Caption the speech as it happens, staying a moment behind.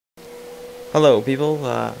Hello people,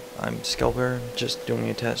 I'm Skelper, just doing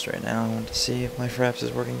a test right now. I want to see if my fraps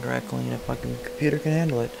is working correctly and if my computer can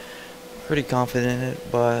handle it. Pretty confident in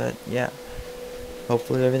it, but yeah,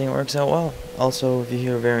 hopefully everything works out well. Also, if you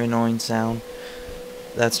hear a very annoying sound,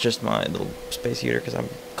 that's just my little space heater because I'm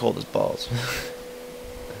cold as balls.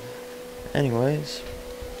 Anyways,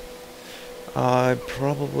 I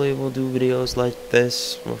probably will do videos like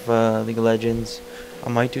this with League of Legends. I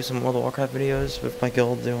might do some World of Warcraft videos with my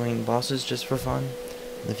guild doing bosses just for fun.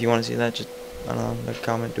 If you want to see that, just, I don't know, make a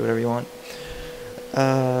comment, do whatever you want.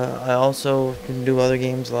 I also can do other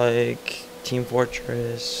games like Team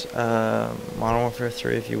Fortress, Modern Warfare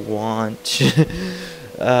 3 if you want.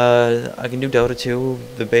 I can do Dota 2,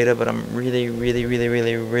 the beta, but I'm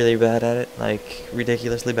really bad at it. Like,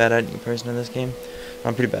 ridiculously bad at it in comparison to this game.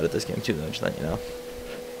 I'm pretty bad at this game too, though, just let you know.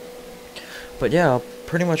 But yeah, I'm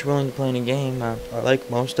pretty much willing to play any game. I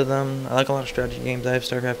like most of them. I like a lot of strategy games. I have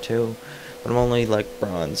StarCraft 2, but I'm only like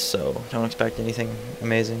bronze, so don't expect anything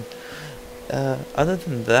amazing. Other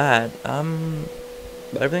than that,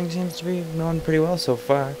 everything seems to be going pretty well so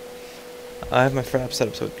far. I have my frap set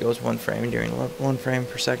up so it goes one frame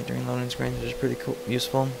per second during loading screens, which is pretty cool,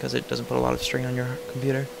 useful because it doesn't put a lot of strain on your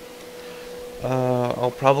computer.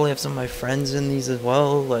 I'll probably have some of my friends in these as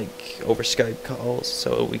well, like over Skype calls,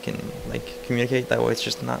 so we can like communicate. That way, it's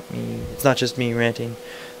just not me. It's not just me ranting,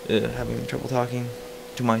 having trouble talking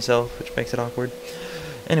to myself, which makes it awkward.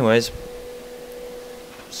 Anyways,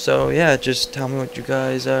 so yeah, just tell me what you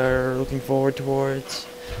guys are looking forward towards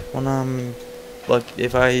when like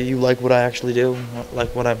if you like what I actually do,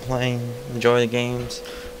 like what I'm playing, enjoy the games,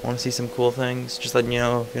 want to see some cool things. Just letting you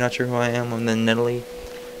know, if you're not sure who I am, I'm the nidalee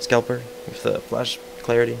skelper with the flash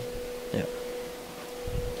clarity. Yeah.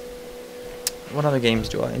 What other games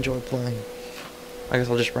do I enjoy playing? I guess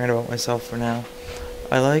I'll just rant about myself for now.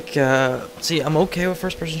 I like, see, I'm okay with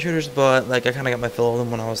first-person shooters, but, like, I kind of got my fill of them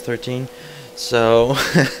when I was 13, so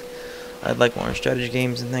I'd like more strategy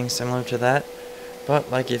games and things similar to that, but,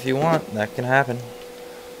 like, if you want, that can happen.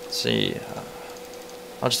 Let's see,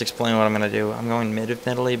 I'll just explain what I'm going to do. I'm going mid with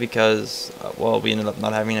nidalee because, well, we ended up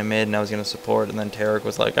not having a mid and I was going to support, and then Tarek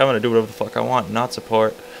was like, I'm going to do whatever the fuck I want, not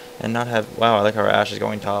support, and not have, wow, I like how our Ashe is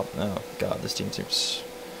going top. Oh, God, this team seems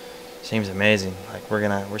amazing. Like,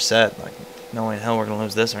 we're set. Like, no way in hell we're going to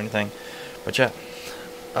lose this or anything. But, yeah,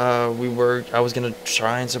 I was going to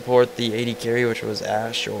try and support the AD carry, which was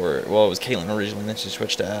Ashe, well, it was Caitlyn originally, then she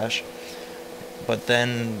switched to Ashe. But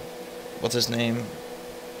then, what's his name?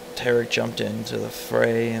 Tarek jumped into the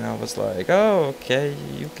fray, and I was like, oh, okay,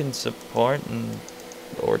 you can support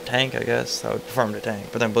or tank, I guess. I would prefer him to tank.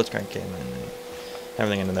 But then Blitzcrank came in, and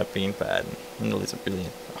everything ended up being bad. And Nidalee's a really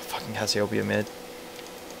fucking Cassiopeia mid.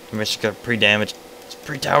 I mean, she got pre-damage. It's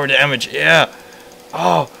pre-tower damage, yeah!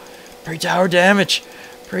 Oh! Pre-tower damage!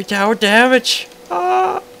 Pre-tower damage!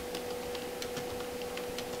 Ah!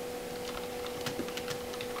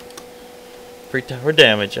 Pre-tower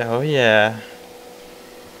damage, oh yeah.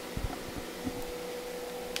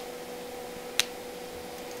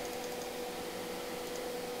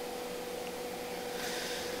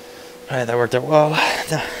 Alright, that worked out well.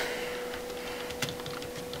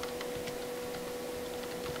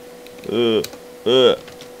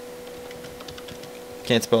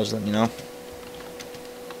 Can't spell, just let me know.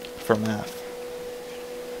 For math.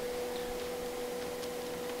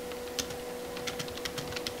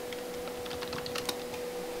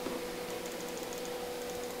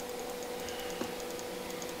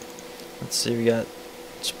 Let's see, we got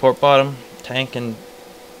support bottom, tank, and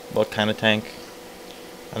what kind of tank?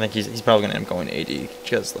 I think he's probably gonna end up going AD,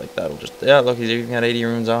 because like that'll just, yeah, look, he's even got 80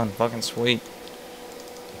 runes on, fucking sweet.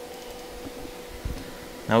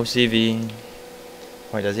 No CV.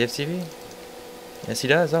 Wait, does he have CV? Yes, he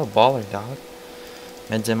does. Oh, baller, dog.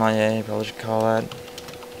 Mid's MIA, probably should call that.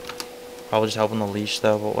 Probably just helping the leash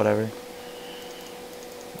though, but whatever.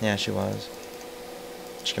 Yeah, she was.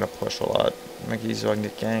 Just gonna push a lot, make it easy so I can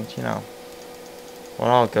get ganked, you know. What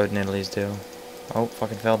all good nidalees do. Oh,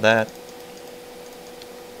 fucking failed that.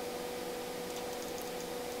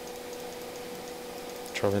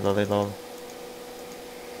 Trolley lolly lol.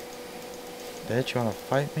 Bitch, you wanna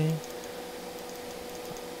fight me?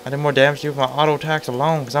 I did more damage to you with my auto attacks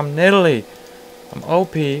alone, because I'm nidalee. I'm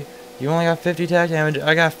OP. You only got 50 attack damage,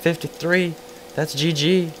 I got 53. That's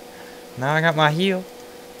GG. Now I got my heal.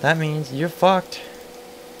 That means you're fucked.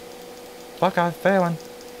 Fuck, I'm failing.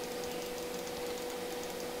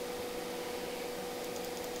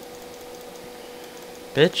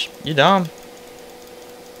 Bitch, you dumb.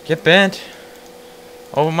 Get bent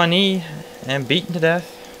over my knee and beaten to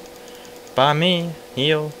death by me.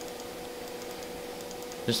 Heal.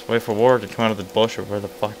 Just wait for war to come out of the bush or where the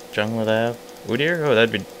fuck jungle they have. Wood deer? Oh,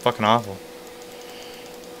 that'd be fucking awful.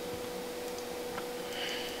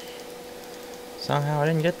 Somehow I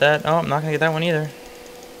didn't get that. Oh, I'm not gonna get that one either.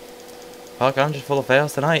 Fuck, I'm just full of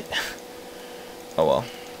fails tonight. Oh well.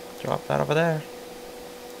 Drop that over there.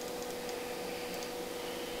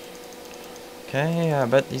 Okay, I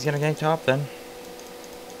bet he's gonna gank top then.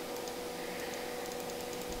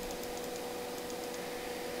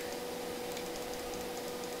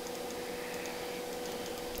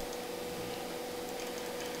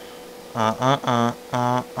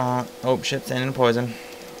 Oh shit, standing in poison.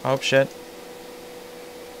 Oh shit.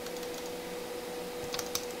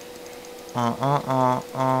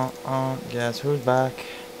 Guess who's back?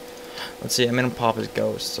 Let's see, I'm in pop his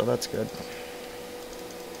ghost, so that's good.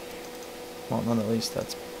 Well, not at least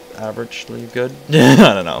that's averagely good.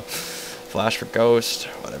 I don't know. Flash for ghost,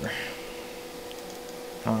 whatever.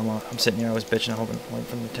 I'm sitting here, I was bitching, hoping, waiting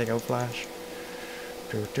for him to take out flash.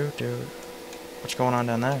 What's going on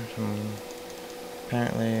down there?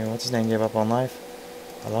 Apparently, what's his name gave up on life.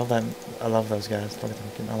 I love that. I love those guys. Look at them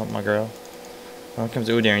getting all up my girl. When it comes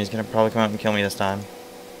to Udyr, he's gonna probably come out and kill me this time.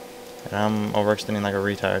 And I'm overextending like a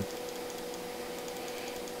retard.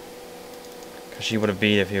 Cause she would have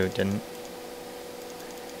beat if he didn't.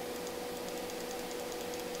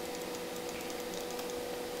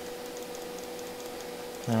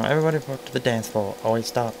 Now everybody report to the dance floor. Always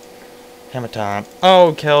stop. Hammer time.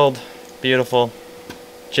 Oh, killed. Beautiful.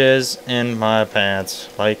 Jizz in my pants.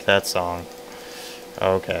 Like that song.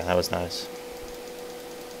 Okay, that was nice.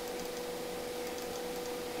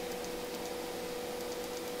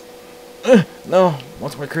 No,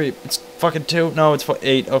 what's my creep? It's fucking 2. No, it's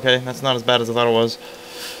 8. Okay, that's not as bad as I thought it was.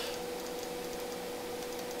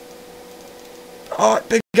 Oh,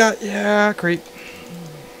 big guy. Yeah, creep.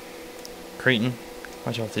 Cretin.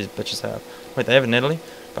 Watch out what these bitches have. Wait, they have a nidalee?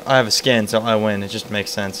 But I have a skin, so I win. It just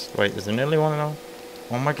makes sense. Wait, is there nidalee one and all?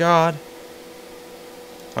 Oh my god.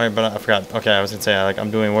 Wait, but I forgot. Okay, I was gonna say,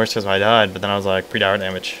 I'm doing worse because I died, but then I was like, pre-tower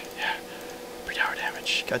damage. Yeah. Pre-tower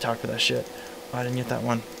damage. Gotta talk for that shit. Oh, I didn't get that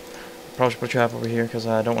one. Probably should put a trap over here because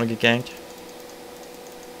I don't want to get ganked.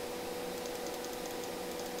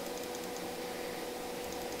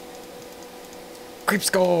 Creep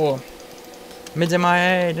score! Mid's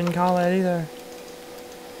MIA, didn't call that either.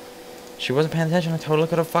 She wasn't paying attention, I totally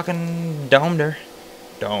could have fucking domed her.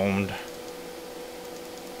 Domed.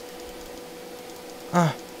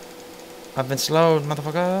 I've been slowed,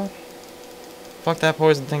 motherfucker. Fuck that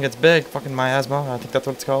poison thing, it's big. Fucking miasma, I think that's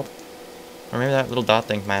what it's called. Or maybe that little dot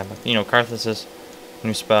thing, miasma. You know, Karthus'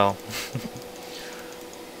 new spell.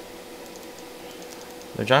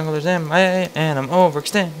 The jungler's MIA, and I'm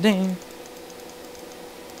overextending.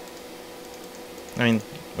 I mean,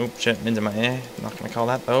 oop, shit, mid's MIA. Not gonna call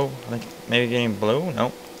that though. I think maybe getting blue?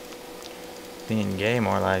 Nope. Being gay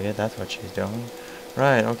more like it, that's what she's doing.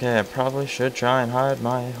 Right, okay, I probably should try and hide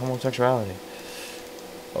my homosexuality.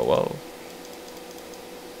 Oh, whoa.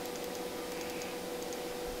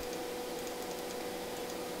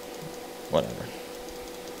 Whatever.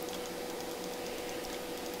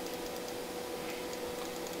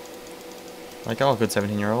 Like all good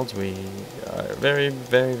 17-year-olds, we are very,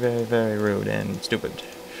 very, very, very rude and stupid.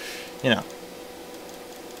 You know.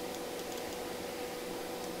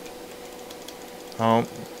 Oh,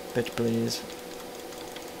 bitch, please.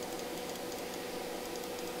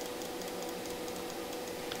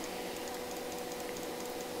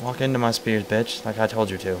 Walk into my spears, bitch, like I told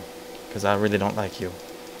you to. Because I really don't like you.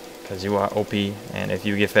 Because you are OP, and if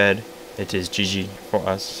you get fed, it is GG for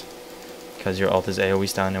us. Because your ult is AoE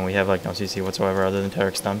stun, and we have like no CC whatsoever other than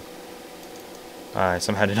Taric stun. I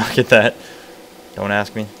somehow did not get that. Don't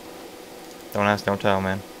ask me. Don't ask, don't tell,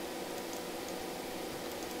 man.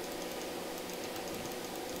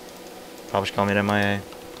 Probably should call me an MIA.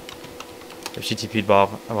 If she TP'd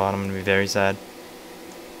bottom, I'm gonna be very sad.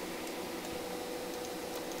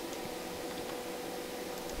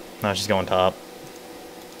 No, she's going top.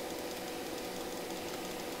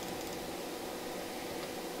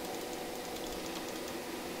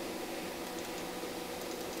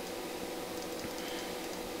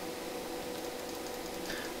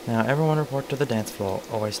 Now everyone report to the dance floor.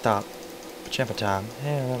 Always stop. Pajama time.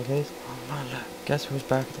 Hey, little kitties. Guess who's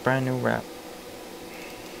back with a brand new rap?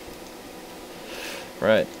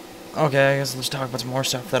 Right. Okay, I guess let's talk about some more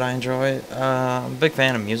stuff that I enjoy. I'm a big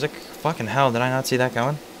fan of music. Fucking hell, did I not see that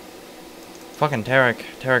going? Fucking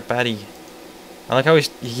Taric Batty. I like how he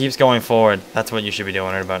keeps going forward. That's what you should be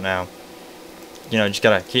doing right about now. You know, just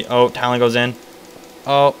gotta keep... Oh, Talon goes in.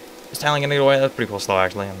 Oh, is Talon gonna get away? That's pretty cool slow,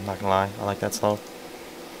 actually. I'm not gonna lie. I like that slow.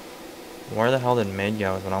 Where the hell did mid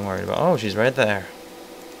go is what I'm worried about. Oh, she's right there.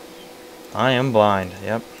 I am blind.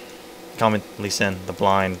 Yep. Call me Lee Sin, the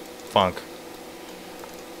blind funk.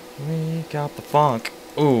 We got the funk.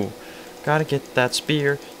 Ooh, gotta get that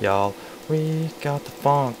spear, y'all. We got the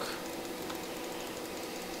funk.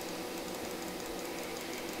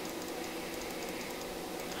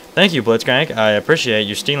 Thank you, Blitzcrank. I appreciate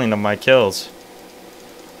you stealing of my kills.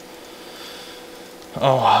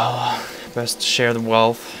 Oh well, best share the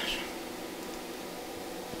wealth.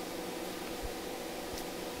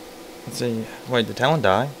 Let's see. Wait, did Talon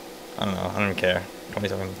die? I don't know. I don't even care.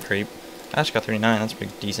 27 creep. Ash got 39. That's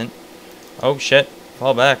pretty decent. Oh shit.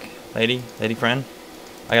 Fall back, lady friend.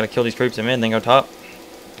 I gotta kill these creeps in mid and then go top.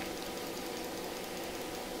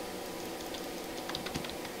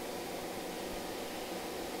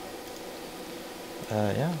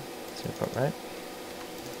 Yeah. Let's see about right.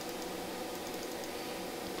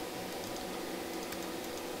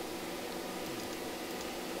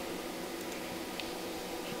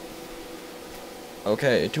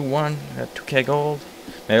 Okay, 2-1. I got 2k gold.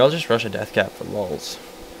 Maybe I'll just rush a death cap for lols.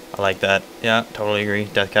 I like that. Yeah, totally agree.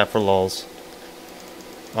 Death cap for lols.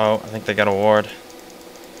 Oh, I think they got a ward.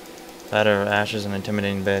 That or Ash is an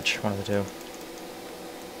intimidating bitch. One of the two.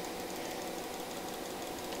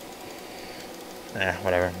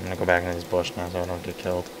 Whatever. I'm gonna go back into this bush now so I don't get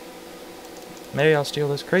killed. Maybe I'll steal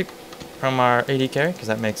this creep from our AD carry, because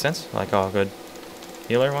that makes sense. Like all good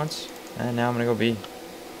healer once. And now I'm gonna go B.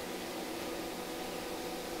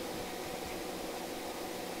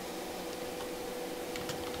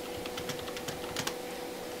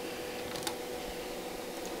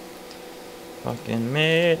 Fucking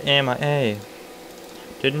mid MIA.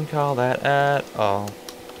 Didn't call that at all.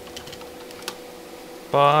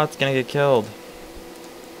 Bot's gonna get killed.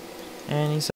 And he's